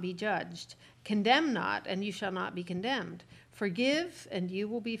shall not be judged. Condemn not, and you shall not be condemned. Forgive, and you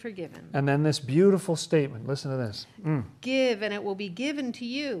will be forgiven. And then this beautiful statement. Listen to this. Give, and it will be given to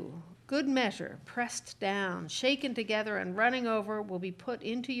you. Good measure, pressed down, shaken together, and running over will be put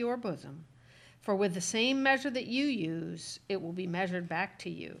into your bosom. For with the same measure that you use, it will be measured back to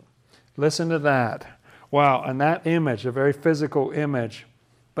you. Listen to that. Wow, and that image, a very physical image,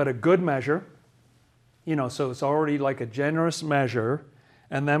 but a good measure, so it's already like a generous measure,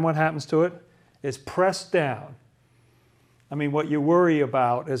 and then what happens to it is pressed down. I mean, what you worry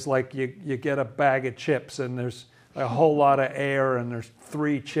about is like you get a bag of chips and there's a whole lot of air and there's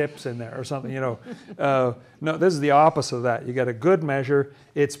 3 chips in there or something, No, this is the opposite of that. You get a good measure,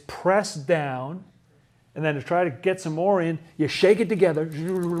 it's pressed down, and then to try to get some more in, you shake it together,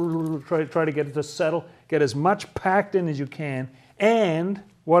 try to get it to settle, get as much packed in as you can, and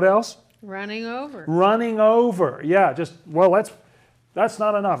what else? Running over. Running over. Yeah, that's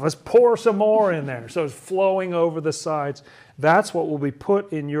not enough. Let's pour some more in there. So it's flowing over the sides. That's what will be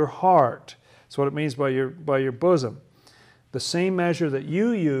put in your heart. That's what it means by your bosom. The same measure that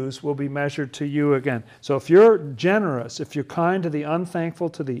you use will be measured to you again. So if you're generous, if you're kind to the unthankful,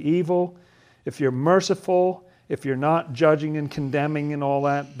 to the evil, if you're merciful, if you're not judging and condemning and all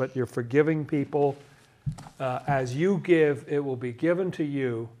that, but you're forgiving people, as you give, it will be given to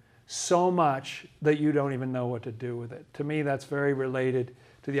you so much that you don't even know what to do with it. To me, that's very related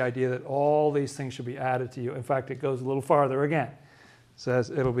to the idea that all these things should be added to you. In fact, it goes a little farther again. It says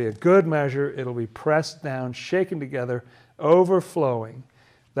it'll be a good measure, it'll be pressed down, shaken together, overflowing.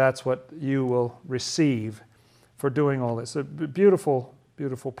 That's what you will receive for doing all this. So beautiful,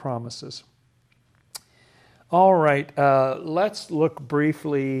 beautiful promises. All right, let's look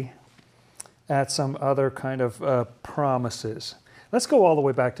briefly at some other kind of promises. Let's go all the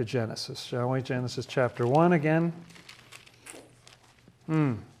way back to Genesis, shall we? Genesis chapter 1 again.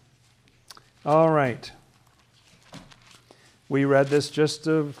 All right. We read this just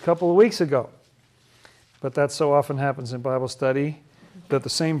a couple of weeks ago, but that so often happens in Bible study that the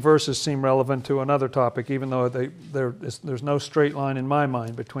same verses seem relevant to another topic, even though there's no straight line in my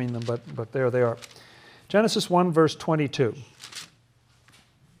mind between them, but there they are. Genesis 1, verse 22.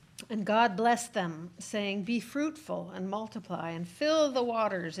 And God blessed them, saying, Be fruitful and multiply, and fill the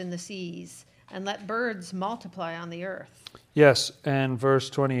waters in the seas, and let birds multiply on the earth. Yes, and verse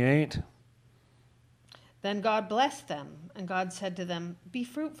 28. Then God blessed them, and God said to them, Be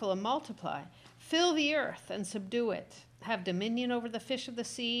fruitful and multiply, fill the earth and subdue it. Have dominion over the fish of the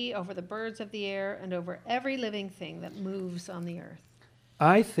sea, over the birds of the air, and over every living thing that moves on the earth.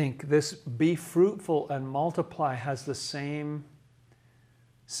 I think this be fruitful and multiply has the same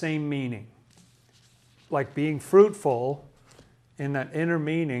meaning. Like being fruitful in that inner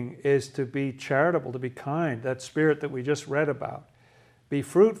meaning is to be charitable, to be kind, that spirit that we just read about. Be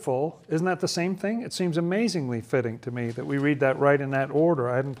fruitful, isn't that the same thing? It seems amazingly fitting to me that we read that right in that order.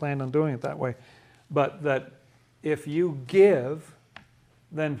 I hadn't planned on doing it that way. But that if you give,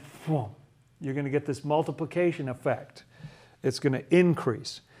 then you're going to get this multiplication effect. It's going to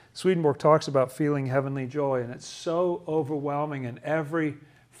increase. Swedenborg talks about feeling heavenly joy, and it's so overwhelming, and every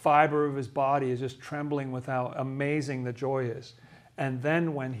fiber of his body is just trembling with how amazing the joy is. And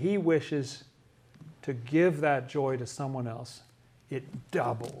then when he wishes to give that joy to someone else, it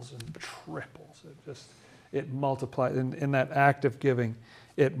doubles and triples. It multiplies. In that act of giving,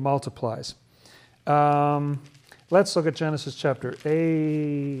 it multiplies. Let's look at Genesis chapter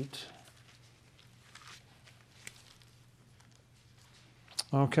 8.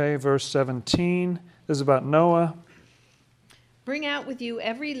 Okay, verse 17. This is about Noah. Bring out with you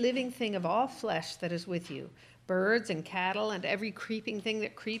every living thing of all flesh that is with you, birds and cattle and every creeping thing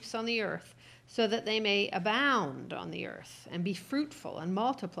that creeps on the earth, so that they may abound on the earth and be fruitful and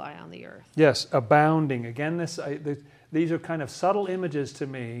multiply on the earth. Yes, abounding. Again, these are kind of subtle images to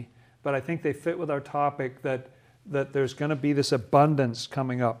me, but I think they fit with our topic that there's going to be this abundance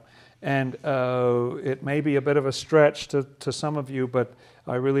coming up. And it may be a bit of a stretch to some of you, but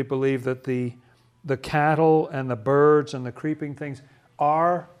I really believe that the cattle and the birds and the creeping things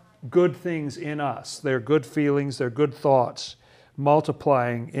are good things in us. They're good feelings, they're good thoughts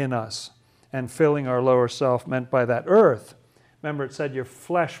multiplying in us and filling our lower self, meant by that earth. Remember, it said your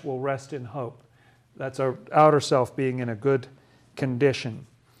flesh will rest in hope. That's our outer self being in a good condition.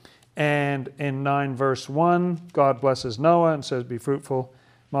 And in 9 verse 1, God blesses Noah and says, be fruitful,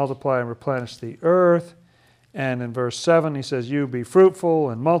 multiply and replenish the earth. And in verse 7, he says, you be fruitful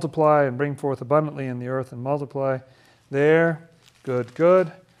and multiply and bring forth abundantly in the earth and multiply. There,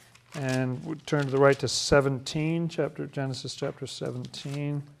 good. And we turn to the right to 17, Genesis chapter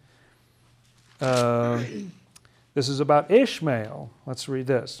 17. This is about Ishmael. Let's read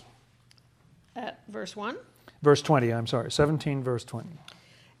this. Verse 1? Verse 20, 17 verse 20.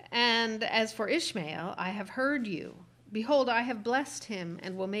 And as for Ishmael, I have heard you. Behold, I have blessed him,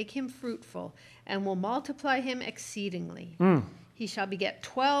 and will make him fruitful, and will multiply him exceedingly. He shall beget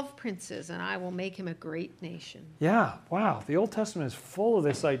 12 princes, and I will make him a great nation. Yeah, wow. The Old Testament is full of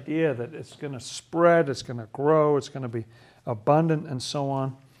this idea that it's going to spread, it's going to grow, it's going to be abundant, and so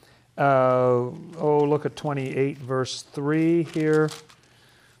on. Look at 28 verse 3 here.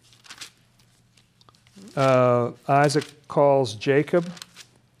 Isaac calls Jacob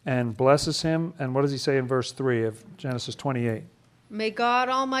and blesses him. And what does he say in verse 3 of Genesis 28? May God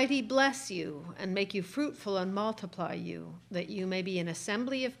Almighty bless you and make you fruitful and multiply you, that you may be an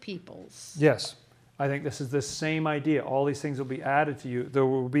assembly of peoples. Yes, I think this is the same idea. All these things will be added to you. There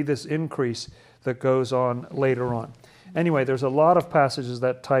will be this increase that goes on later on. Anyway, there's a lot of passages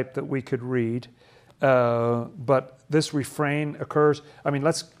that type that we could read, but this refrain occurs. I mean,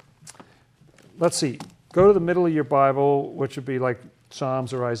 let's see. Go to the middle of your Bible, which would be like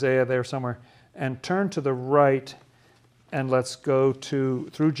Psalms or Isaiah there somewhere, and turn to the right, and let's go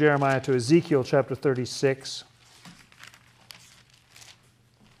through Jeremiah to Ezekiel chapter 36.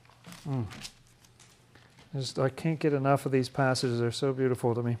 I can't get enough of these passages. They're so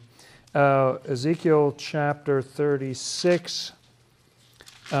beautiful to me. Ezekiel chapter 36.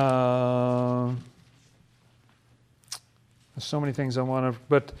 There's so many things I want to,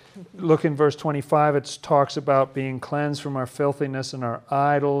 but look in verse 25. It talks about being cleansed from our filthiness and our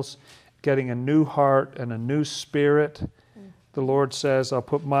idols, getting a new heart and a new spirit. The Lord says, I'll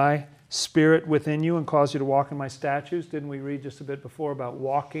put my spirit within you and cause you to walk in my statutes. Didn't we read just a bit before about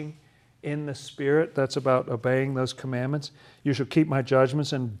walking in the Spirit? That's about obeying those commandments. You shall keep my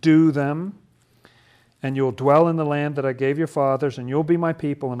judgments and do them, and you'll dwell in the land that I gave your fathers, and you'll be my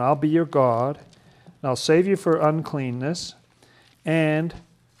people, and I'll be your God, and I'll save you for uncleanness. And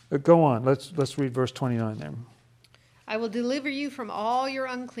go on. Let's read verse 29 there. I will deliver you from all your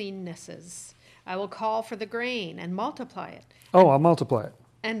uncleannesses. I will call for the grain and multiply it. Oh, I'll multiply it.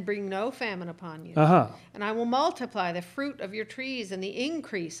 And bring no famine upon you. And I will multiply the fruit of your trees and the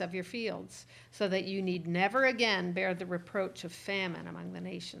increase of your fields, so that you need never again bear the reproach of famine among the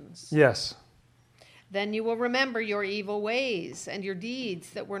nations. Yes. Then you will remember your evil ways and your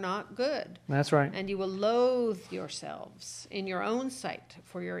deeds that were not good. That's right. And you will loathe yourselves in your own sight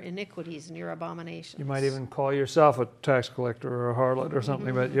for your iniquities and your abominations. You might even call yourself a tax collector or a harlot or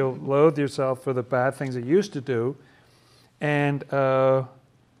something, but you'll loathe yourself for the bad things that you used to do. And I'll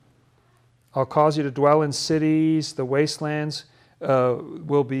cause you to dwell in cities, the wastelands,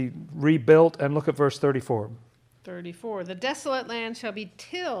 will be rebuilt. And look at verse 34. 34. The desolate land shall be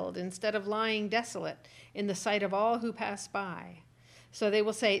tilled instead of lying desolate in the sight of all who pass by. So they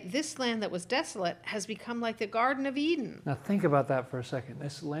will say, this land that was desolate has become like the Garden of Eden. Now think about that for a second.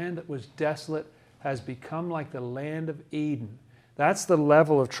 This land that was desolate has become like the land of Eden. That's the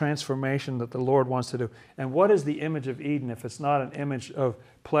level of transformation that the Lord wants to do. And what is the image of Eden if it's not an image of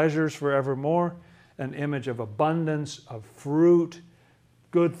pleasures forevermore, an image of abundance, of fruit,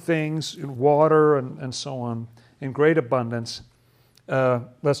 good things, water, and so on, in great abundance?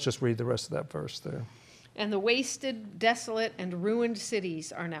 Let's just read the rest of that verse there. And the wasted, desolate, and ruined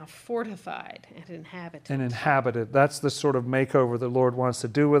cities are now fortified and inhabited. And inhabited. That's the sort of makeover the Lord wants to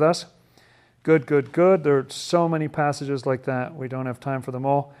do with us. Good, good, good. There are so many passages like that. We don't have time for them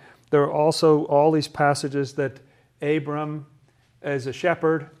all. There are also all these passages that Abram is a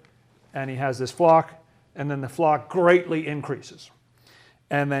shepherd, and he has this flock, and then the flock greatly increases.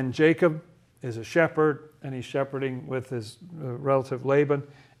 And then Jacob is a shepherd, and he's shepherding with his relative Laban,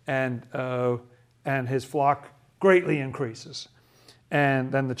 and his flock greatly increases.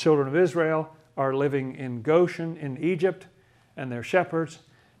 And then the children of Israel are living in Goshen in Egypt, and they're shepherds,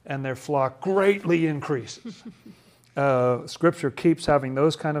 and their flock greatly increases. Scripture keeps having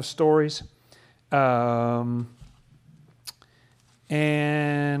those kind of stories.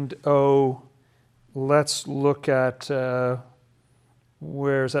 Let's look at,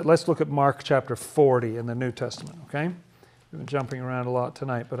 where's that? Let's look at Mark chapter 40 in the New Testament, okay? We've been jumping around a lot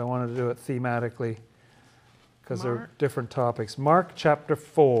tonight, but I wanted to do it thematically because they're different topics. Mark chapter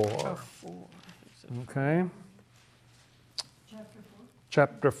 4. Oh, 4. Okay. Chapter 4,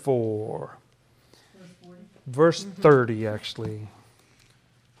 Chapter 4. verse 40. Verse 30, actually.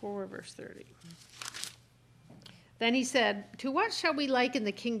 4 verse 30. Then he said, to what shall we liken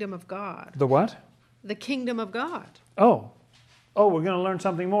the kingdom of God? The what? The kingdom of God. Oh, we're going to learn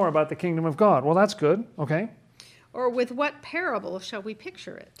something more about the kingdom of God. Well, that's good. Okay. Or with what parable shall we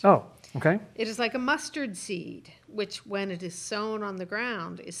picture it? Oh, okay. It is like a mustard seed, which when it is sown on the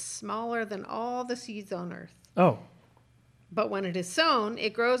ground is smaller than all the seeds on earth. Oh, But when it is sown,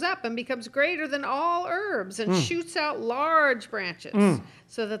 it grows up and becomes greater than all herbs and shoots out large branches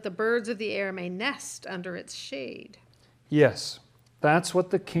so that the birds of the air may nest under its shade. yes. That's what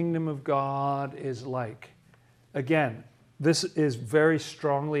the kingdom of God is like. Again, this is very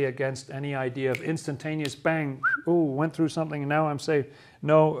strongly against any idea of instantaneous bang, went through something and now I'm saved.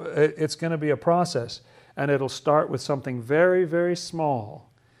 No, it's going to be a process. And it'll start with something very, very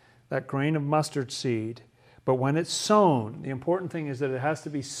small, that grain of mustard seed. But when it's sown, the important thing is that it has to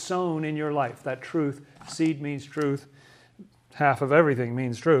be sown in your life. That truth, seed means truth. Half of everything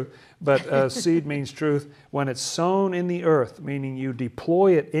means truth, but seed means truth. When it's sown in the earth, meaning you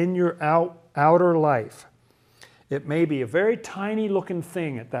deploy it in your outer life, it may be a very tiny looking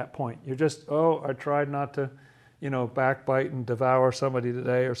thing at that point. You're just, I tried not to, backbite and devour somebody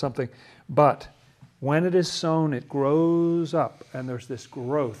today or something. But when it is sown, it grows up and there's this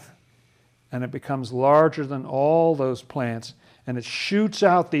growth and it becomes larger than all those plants and it shoots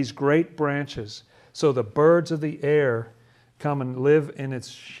out these great branches so the birds of the air come and live in its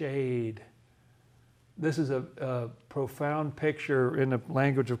shade. This is a profound picture in the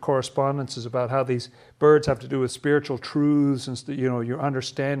language of correspondences about how these birds have to do with spiritual truths and your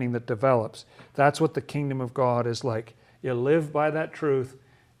understanding that develops. That's what the kingdom of God is like. You live by that truth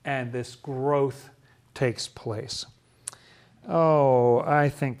and this growth takes place.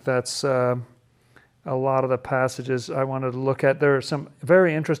 I think that's a lot of the passages I wanted to look at. There are some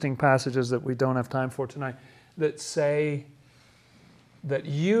very interesting passages that we don't have time for tonight that say that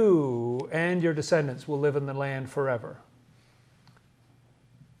you and your descendants will live in the land forever.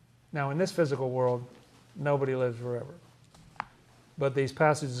 Now, in this physical world, nobody lives forever. But these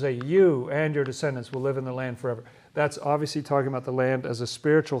passages say you and your descendants will live in the land forever. That's obviously talking about the land as a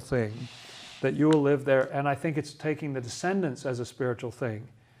spiritual thing, that you will live there. And I think it's taking the descendants as a spiritual thing.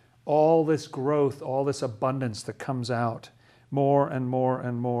 All this growth, all this abundance that comes out more and more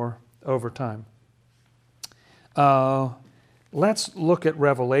and more over time. Let's look at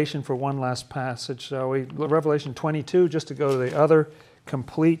Revelation for one last passage, shall we? Revelation 22, just to go to the other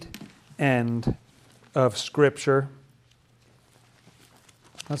complete end of Scripture.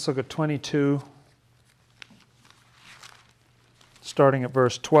 Let's look at 22, starting at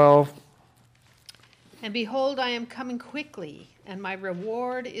verse 12. And behold, I am coming quickly, and my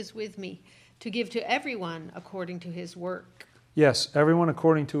reward is with me, to give to everyone according to his work. Yes, everyone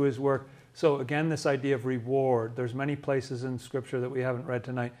according to his work. So again, this idea of reward. There's many places in Scripture that we haven't read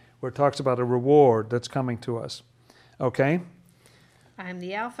tonight where it talks about a reward that's coming to us. Okay? I am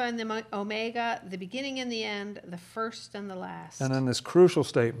the Alpha and the Omega, the beginning and the end, the first and the last. And then this crucial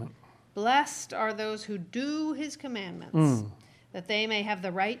statement. Blessed are those who do his commandments, that they may have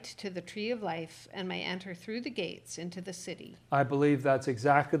the right to the tree of life and may enter through the gates into the city. I believe that's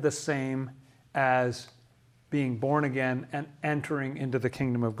exactly the same as being born again and entering into the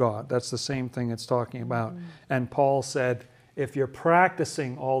kingdom of God. That's the same thing it's talking about. And Paul said, if you're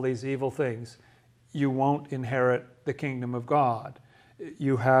practicing all these evil things, you won't inherit the kingdom of God.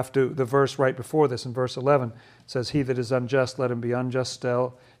 You have to, the verse right before this in verse 11 says, he that is unjust, let him be unjust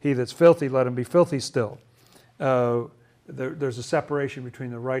still. He that's filthy, let him be filthy still. There's a separation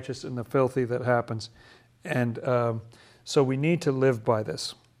between the righteous and the filthy that happens. And so we need to live by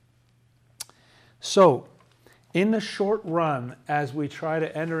this. So, in the short run, as we try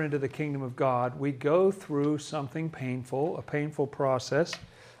to enter into the kingdom of God, we go through something painful, a painful process,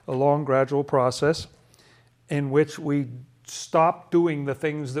 a long, gradual process, in which we stop doing the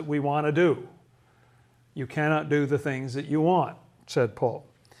things that we want to do. You cannot do the things that you want, said Paul.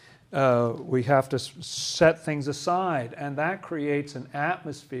 We have to set things aside, and that creates an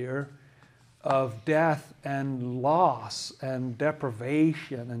atmosphere of death and loss and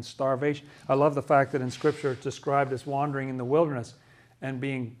deprivation and starvation. I love the fact that in Scripture it's described as wandering in the wilderness and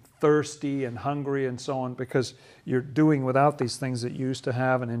being thirsty and hungry and so on, because you're doing without these things that you used to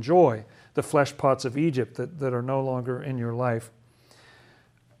have and enjoy, the flesh pots of Egypt that are no longer in your life.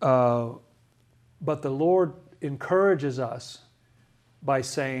 But the Lord encourages us by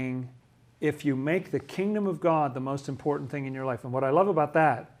saying, if you make the kingdom of God the most important thing in your life, and what I love about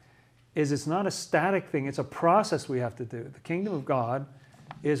that is it's not a static thing, it's a process we have to do. The kingdom of God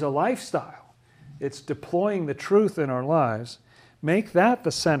is a lifestyle. It's deploying the truth in our lives. Make that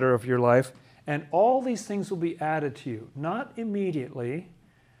the center of your life, and all these things will be added to you. Not immediately,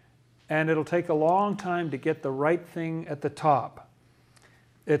 and it'll take a long time to get the right thing at the top.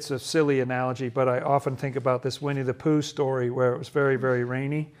 It's a silly analogy, but I often think about this Winnie the Pooh story where it was very, very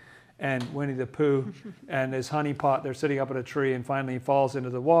rainy, and Winnie the Pooh and his honey pot, they're sitting up at a tree, and finally he falls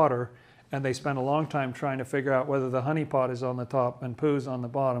into the water, and they spend a long time trying to figure out whether the honey pot is on the top and Pooh's on the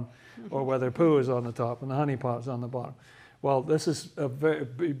bottom, or whether Pooh is on the top and the honey pot is on the bottom. Well, this is a very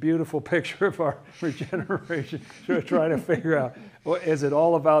beautiful picture of our regeneration. Trying to figure out, well, is it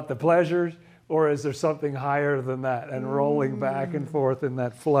all about the pleasures, or is there something higher than that, and rolling back and forth in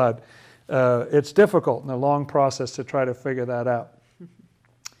that flood? It's difficult and a long process to try to figure that out.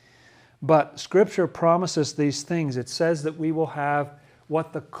 But Scripture promises these things. It says that we will have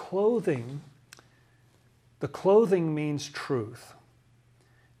what the clothing means truth.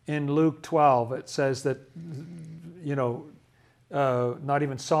 In Luke 12, it says that, not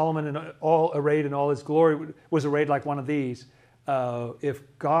even Solomon arrayed in all his glory was arrayed like one of these. If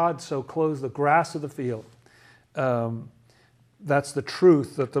God so clothes the grass of the field, that's the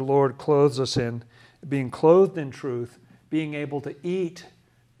truth that the Lord clothes us in. Being clothed in truth, being able to eat,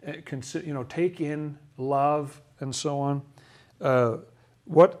 take in love and so on.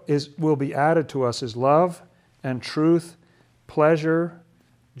 What will be added to us is love and truth, pleasure,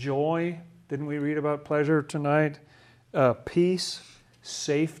 joy. Didn't we read about pleasure tonight? Peace,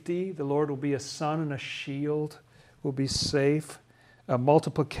 safety. The Lord will be a sun and a shield. Will be safe.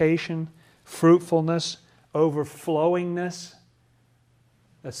 Multiplication, fruitfulness, overflowingness.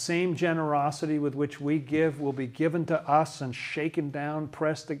 The same generosity with which we give will be given to us and shaken down,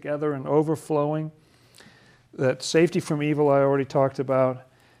 pressed together, and overflowing. That safety from evil I already talked about.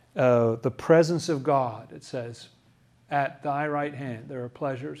 The presence of God, it says, at thy right hand there are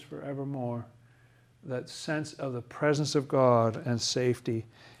pleasures forevermore. That sense of the presence of God and safety.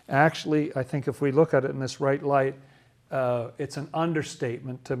 Actually, I think if we look at it in this right light, it's an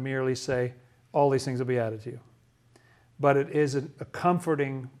understatement to merely say, all these things will be added to you. But it is a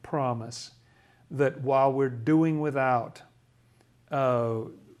comforting promise that while we're doing without,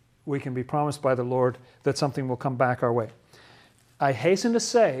 we can be promised by the Lord that something will come back our way. I hasten to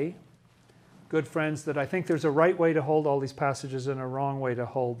say, good friends, that I think there's a right way to hold all these passages and a wrong way to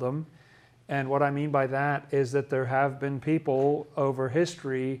hold them. And what I mean by that is that there have been people over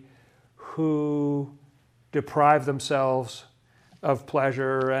history who deprive themselves of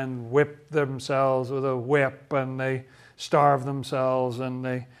pleasure and whip themselves with a whip, and they starve themselves, and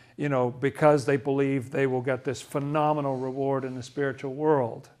they, because they believe they will get this phenomenal reward in the spiritual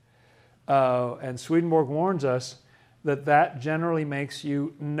world. And Swedenborg warns us that generally makes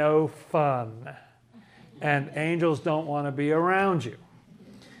you no fun, and angels don't want to be around you.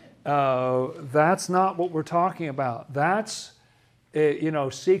 That's not what we're talking about. That's,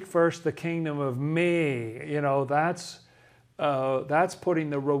 seek first the kingdom of me. That's putting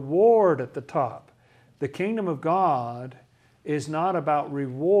the reward at the top. The kingdom of God is not about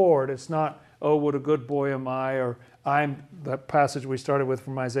reward. It's not, oh, what a good boy am I, or I'm, that passage we started with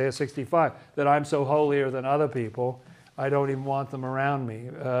from Isaiah 65, that I'm so holier than other people, I don't even want them around me.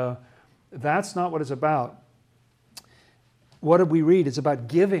 That's not what it's about. What did we read? It's about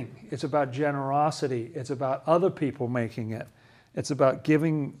giving. It's about generosity. It's about other people making it. It's about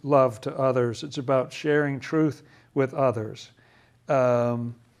giving love to others. It's about sharing truth with others.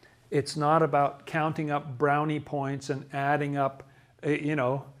 It's not about counting up brownie points and adding up,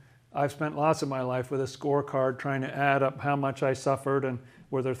 I've spent lots of my life with a scorecard trying to add up how much I suffered and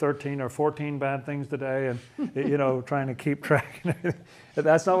were there 13 or 14 bad things today and, trying to keep track.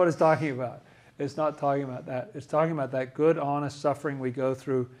 That's not what it's talking about. It's not talking about that. It's talking about that good, honest suffering we go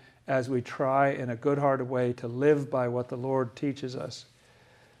through as we try in a good-hearted way to live by what the Lord teaches us.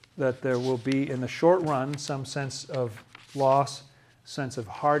 That there will be, in the short run, some sense of loss, sense of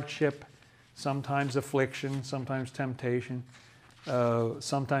hardship, sometimes affliction, sometimes temptation,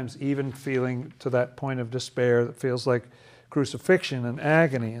 sometimes even feeling to that point of despair that feels like crucifixion and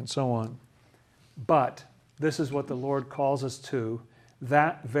agony and so on. But this is what the Lord calls us to.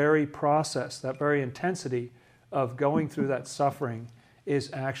 That very process, that very intensity of going through that suffering is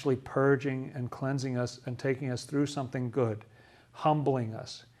actually purging and cleansing us and taking us through something good, humbling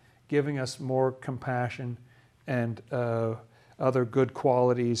us, giving us more compassion and other good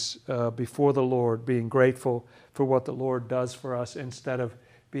qualities before the Lord, being grateful for what the Lord does for us instead of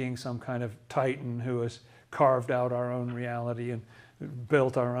being some kind of titan who has carved out our own reality and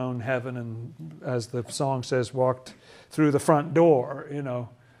built our own heaven and, as the song says, walked through the front door,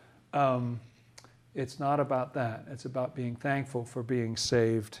 It's not about that. It's about being thankful for being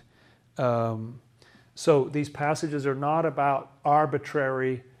saved. So these passages are not about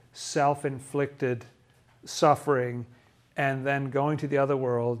arbitrary, self-inflicted suffering and then going to the other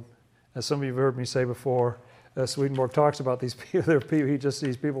world. As some of you have heard me say before, Swedenborg talks about these people. There are people, he just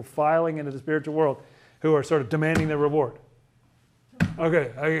sees people filing into the spiritual world who are sort of demanding their reward.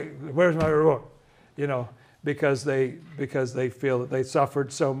 Okay, where's my reward? Because they feel that they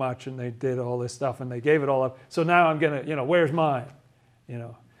suffered so much and they did all this stuff and they gave it all up. So now I'm going to, where's mine?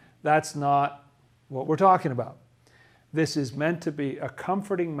 That's not what we're talking about. This is meant to be a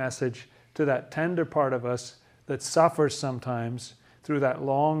comforting message to that tender part of us that suffers sometimes through that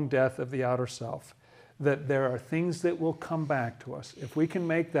long death of the outer self, that there are things that will come back to us. If we can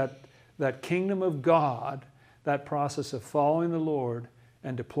make that kingdom of God, that process of following the Lord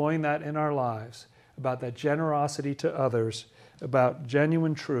and deploying that in our lives, about that generosity to others, about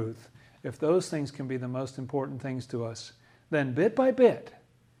genuine truth, if those things can be the most important things to us, then bit by bit,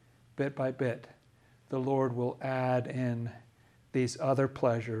 the Lord will add in these other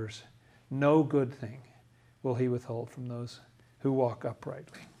pleasures. No good thing will He withhold from those who walk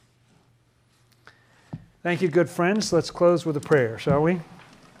uprightly. Thank you, good friends. Let's close with a prayer, shall we?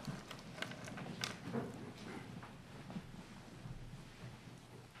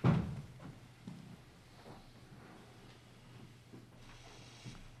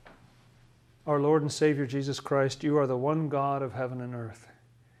 Our Lord and Savior Jesus Christ, you are the one God of heaven and earth.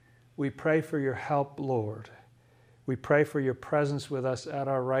 We pray for your help, Lord. We pray for your presence with us at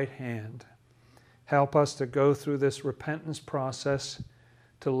our right hand. Help us to go through this repentance process,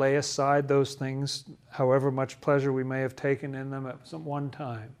 to lay aside those things, however much pleasure we may have taken in them at some one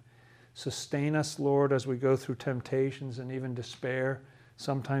time. Sustain us, Lord, as we go through temptations and even despair,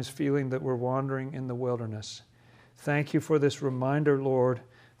 sometimes feeling that we're wandering in the wilderness. Thank you for this reminder, Lord,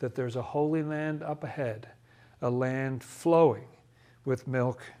 that there's a holy land up ahead, a land flowing with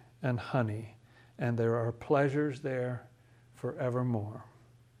milk and honey, and there are pleasures there forevermore.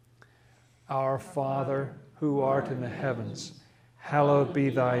 Our Father, who art in the heavens, hallowed be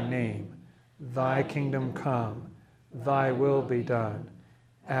thy name. Thy kingdom come, thy will be done,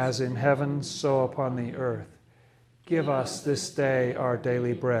 as in heaven, so upon the earth. Give us this day our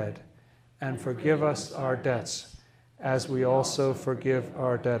daily bread, and forgive us our debts, as we also forgive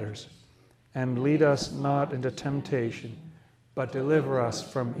our debtors. And lead us not into temptation, but deliver us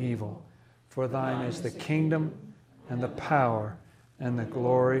from evil. For thine is the kingdom, and the power, and the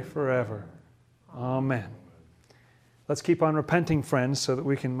glory forever. Amen. Let's keep on repenting, friends, so that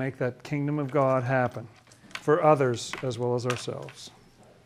we can make that kingdom of God happen for others as well as ourselves.